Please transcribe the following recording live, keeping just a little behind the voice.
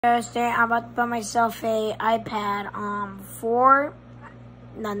Thursday, I'm about to buy myself a iPad 4.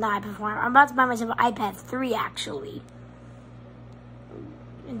 No, not iPad 4. I'm about to buy myself an iPad 3 actually.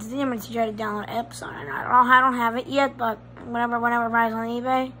 And today I'm going to teach you how to download apps on it. I don't have it yet, but whenever it buys on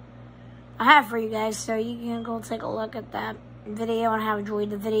eBay, I have it for you guys, so you can go take a look at that video and have enjoyed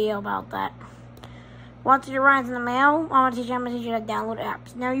the video about that. Once it arrives in the mail, I'm going to teach you how to download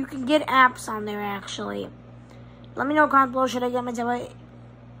apps. Now you can get apps on there actually. Let me know in the comments below, should I get myself an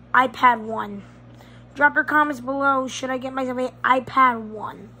iPad 1? Drop your comments below, should I get myself an iPad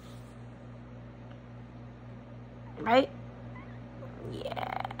 1? Right?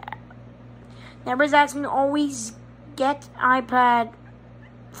 Yeah. Now everybody's asking me to always get iPad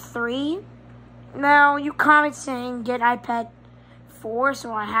 3. Now you comment saying get iPad 4,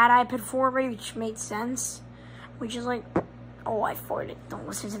 so I had iPad 4 already, which made sense. Which is like, oh, I forwarded. Don't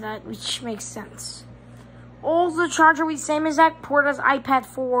listen to that, which makes sense. All the charger with the same exact port as iPad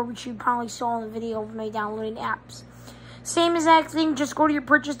 4, which you probably saw in the video of me downloading apps. Same exact thing, just go to your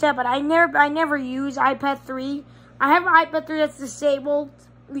purchase tab, but I never use iPad 3. I have an iPad 3 that's disabled,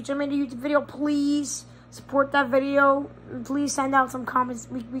 which I made a YouTube video. Please support that video. Please send out some comments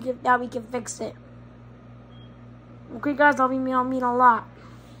we can fix it. Okay guys, that'll mean a lot.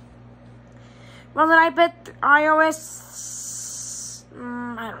 Runs on iPad iOS.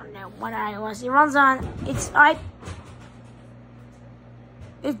 I don't know what iOS. It runs on. It's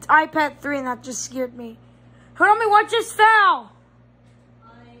iPad 3, and that just scared me. Tell me what just fell.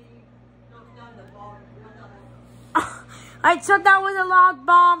 I thought that was a loud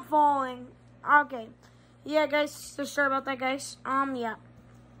bomb falling. Okay. Yeah, guys. So sorry about that, guys. Yeah.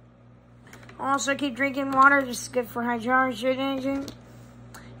 Also, keep drinking water. Just good for hydration.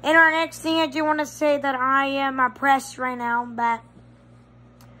 And our next thing, I do want to say that I am oppressed right now, but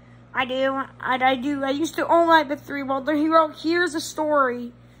I used to own iPad 3. Well, here's a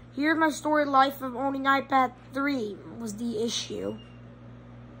story. Here's my story life of owning iPad 3 was the issue.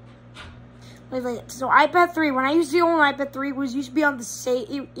 So iPad 3, when I used to own iPad 3, it used to be on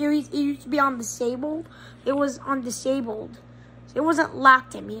it used to be on disabled. It was on disabled. So it wasn't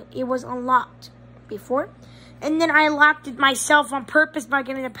locked at me. It was unlocked before. And then I locked it myself on purpose by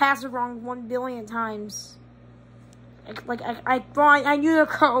getting the password wrong 1 billion times. I knew the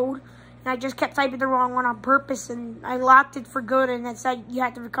code, and I just kept typing the wrong one on purpose, and I locked it for good, and it said you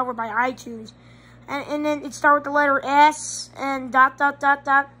had to recover by iTunes. And then it started with the letter S and ...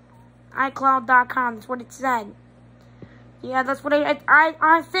 iCloud.com. That's what it said. Yeah, that's what I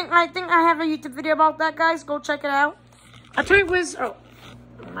think I have a YouTube video about that, guys. Go check it out. I think it was oh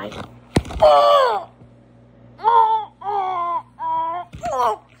my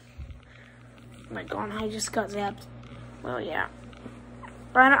god, I just got zapped. Well, yeah.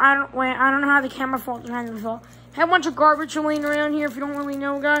 But I don't know how the camera falls behind the phone. I have a bunch of garbage laying around here if you don't really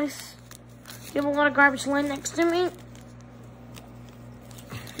know, guys. You have a lot of garbage laying next to me.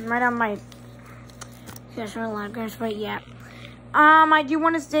 Right on my... There's a lot of garbage, but yeah. I do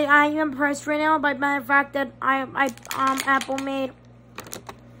want to say I am impressed right now by the fact that Apple made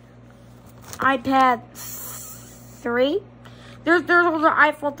iPad 3. There's also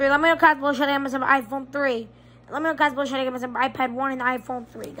iPhone 3. Let me know guys below should I get myself an iPhone 3. Let me know guys below should I get myself an iPad 1 and iPhone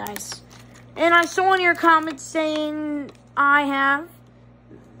 3, guys. And I saw in your comments saying I have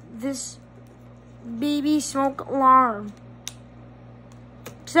this baby smoke alarm.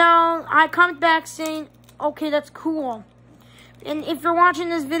 So I comment back saying, okay, that's cool. And if you're watching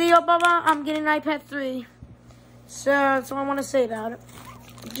this video, Bubba, I'm getting an iPad 3. So that's all I want to say about it.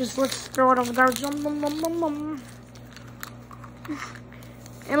 Just let's throw it over the garbage. And let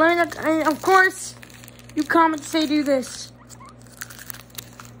me know, and of course, you comment say do this.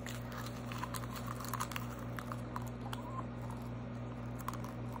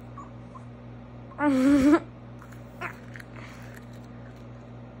 Okay,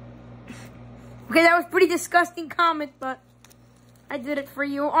 that was pretty disgusting comment, but I did it for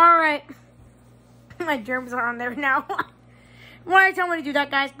you. Alright. My germs are on there now. Why I tell me to do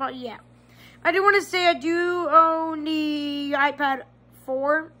that, guys, but yeah. I do want to say I do own the iPad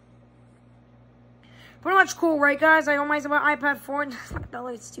 4. Pretty much cool, right, guys? I own myself an iPad 4. My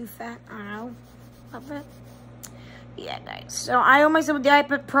belly is too fat. I don't know. Not bad. Yeah, guys. So I own myself the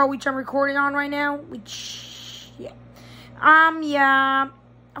iPad Pro, which I'm recording on right now. Which, yeah. Yeah.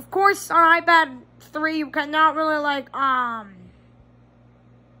 Of course, on iPad 3, you cannot really,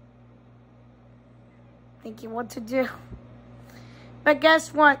 thinking what to do. But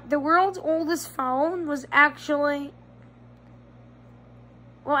guess what? The world's oldest phone was actually...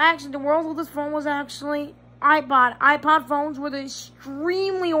 Well, actually, the world's oldest phone was actually iPod. iPod phones were the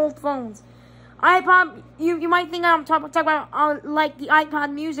extremely old phones. iPod, you might think I'm talking about like the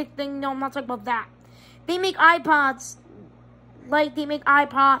iPod music thing. No, I'm not talking about that. They make iPods like they make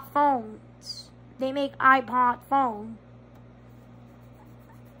iPod phones. They make iPod phone.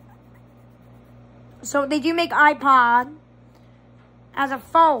 So they do make iPod as a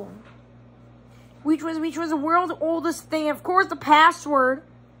phone, which was the world's oldest thing. Of course, the password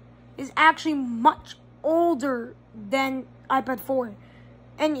is actually much older than iPad 4.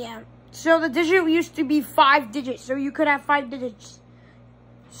 And yeah, so the digit used to be 5 digits, so you could have 5 digits.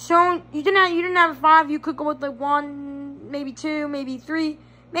 So you didn't have 5. You could go with like 1, maybe 2, maybe 3,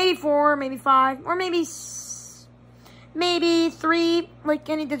 maybe 4, maybe 5, or maybe 3, like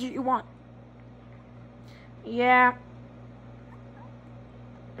any digit you want. Yeah.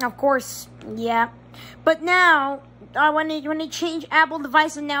 Of course, yeah. But now, when they change Apple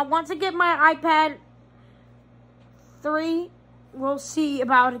devices, now once I get my iPad 3, we'll see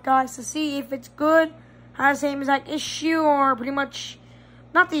about it, guys, to see if it's good, has the same exact issue, or pretty much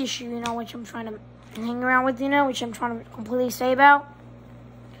not the issue, you know, which I'm trying to hang around with, you know, which I'm trying to completely say about.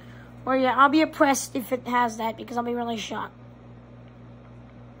 Or yeah, I'll be impressed if it has that, because I'll be really shocked.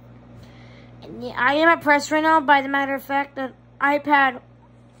 And yeah, I am impressed right now by the matter of fact that iPad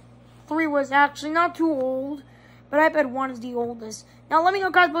 3 was actually not too old, but iPad 1 is the oldest. Now let me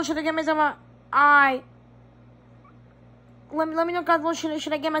know, guys, below, should I get myself let me know, guys, below,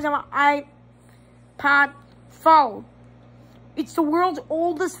 should I get myself an iPad phone? It's the world's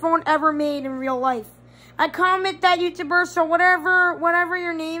oldest phone ever made in real life. I comment that, YouTuber, so whatever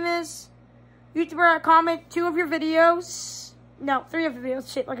your name is, YouTuber, I comment 2 of your videos. No, 3 of the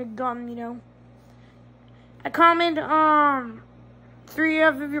videos, shit, like a gun, you know. I comment, 3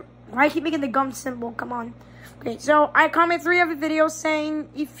 of your, why I keep making the gum symbol, come on. Okay, so I comment 3 of your videos saying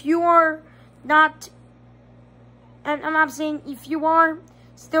if you are not, and I'm not saying if you are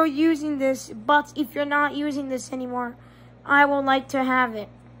still using this, but if you're not using this anymore, I would like to have it.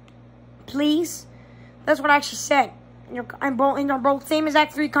 Please? That's what I actually said. I'm both same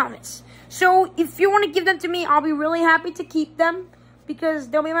exact 3 comments. So if you want to give them to me, I'll be really happy to keep them, because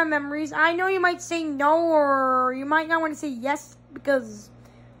they'll be my memories. I know you might say no, or you might not want to say yes, because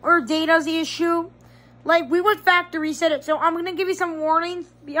or data's the issue. Like, we would factory reset it. So I'm going to give you some warnings.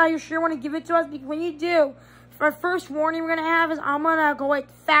 Are you sure you want to give it to us? Because when you do, our first warning we're going to have is I'm going to go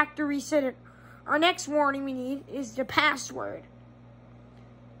like factory reset it. Our next warning we need is the password.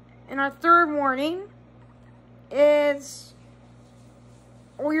 And our third warning is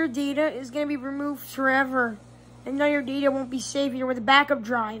all your data is going to be removed forever. And now your data won't be saved here with a backup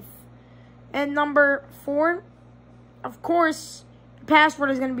drive. And number 4, of course, the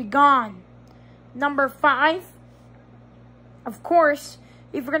password is going to be gone. Number 5, of course,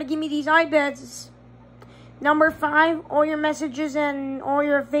 if you're going to give me these iPads, number 5, all your messages and all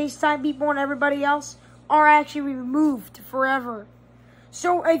your FaceTime people and everybody else are actually removed forever.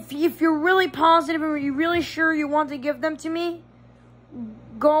 So if you're really positive and you're really sure you want to give them to me,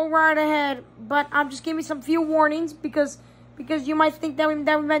 go right ahead. But I'm just giving you some few warnings because you might think that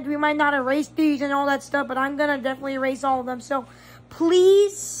we might not erase these and all that stuff, but I'm going to definitely erase all of them. So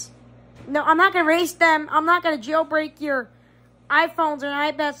please, no, I'm not going to erase them. I'm not going to jailbreak your iPhones or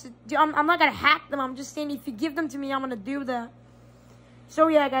iPads. I'm not going to hack them. I'm just saying if you give them to me, I'm going to do that. So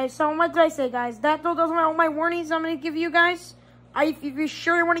yeah, guys. So what did I say, guys? Those are all my warnings I'm going to give you guys. If you're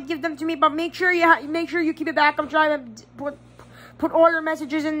sure you want to give them to me, but make sure you keep a backup drive and put all your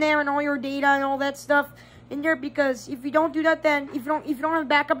messages in there and all your data and all that stuff in there, because if you don't do that, then if you don't have a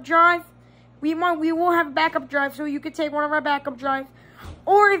backup drive, we will have a backup drive, so you could take one of our backup drives,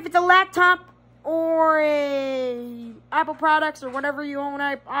 or if it's a laptop or a Apple products or whatever you own,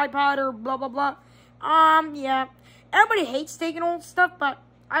 iPod or blah blah blah. Yeah, everybody hates taking old stuff, but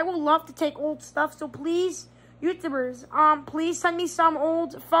I would love to take old stuff. So please, YouTubers, please send me some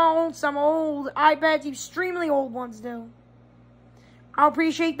old phones, some old iPads, extremely old ones, though. I'll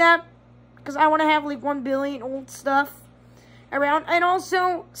appreciate that, because I want to have like 1 billion old stuff around. And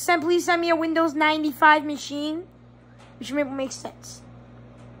also, please send me a Windows 95 machine, which maybe makes sense.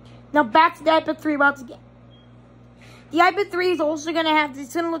 Now back to the iPad 3 once again. The iPad 3 is also gonna have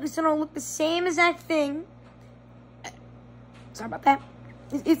it's gonna look the same exact thing. Sorry about that.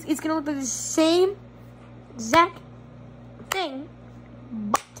 It's gonna look like the same exact thing,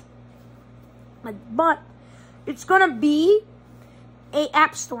 but it's gonna be a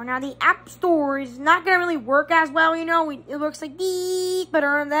app store. Now the app store is not gonna really work as well, you know. It looks like beep, but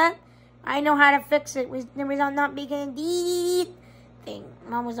other than that, I know how to fix it. There was not making a beep thing.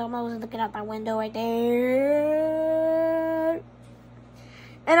 Mom was looking out that window right there.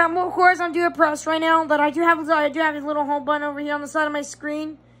 And of course I'm doing a press right now, but I do have a little home button over here on the side of my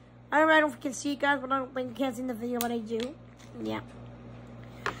screen. I don't know if you can see it, guys, but I don't think you can see in the video, but I do. Yeah.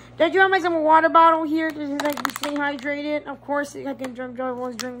 I do have myself a water bottle here to like stay hydrated. Of course, I can drink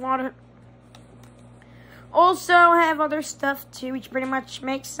water. Also, have other stuff too, which pretty much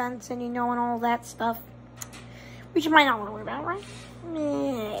makes sense, and and all that stuff, which you might not want to worry about, right?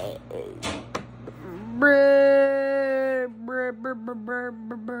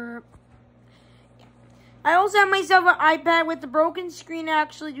 I also have myself an iPad with the broken screen,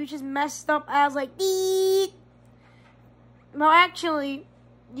 actually, which is messed up as like beep. Well, actually,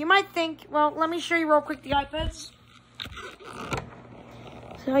 you might think, well, let me show you real quick the iPads.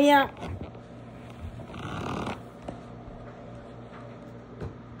 So, yeah.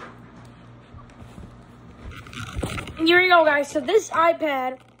 Here we go, guys. So, this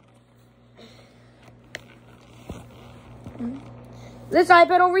iPad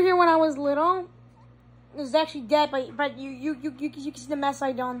over here when I was little, it was actually dead, but you can see the mess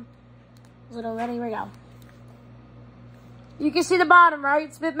I done. Little, ready? Here we go. You can see the bottom, right?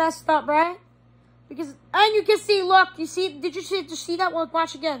 It's a bit messed up, right? And you can see, look, did you see that? Well,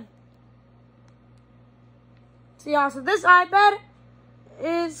 watch again. See, so this iPad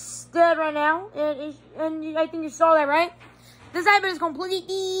is dead right now. And I think you saw that, right? This iPad is completely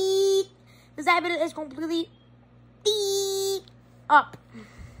up.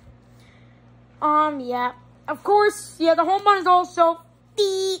 Yeah. Of course, yeah, the home button is also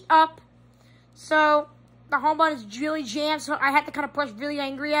up. So, the home button is really jammed, so I had to kind of push really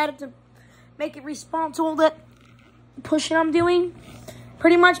angry at it to make it respond to all that pushing I'm doing,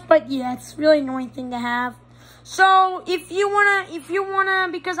 pretty much. But yeah, it's a really annoying thing to have. So if you wanna,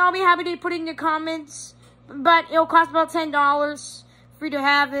 because I'll be happy to put it in the comments, but it'll cost about $10 for you to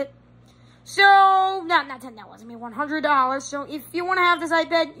have it. So not $10, I mean $100. So if you wanna have this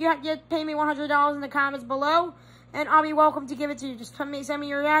iPad, you have to pay me $100 in the comments below, and I'll be welcome to give it to you. Just send me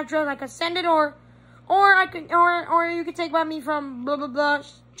your address, I can send it, or you could take by me from blah blah blah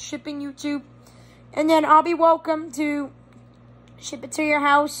shipping YouTube, and then I'll be welcome to ship it to your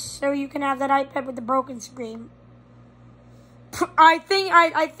house so you can have that iPad with the broken screen. I think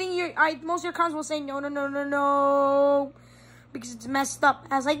most of your comments will say no because it's messed up.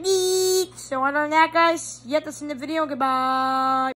 I was like, eek. So other than that, guys, you have to see the video. Goodbye.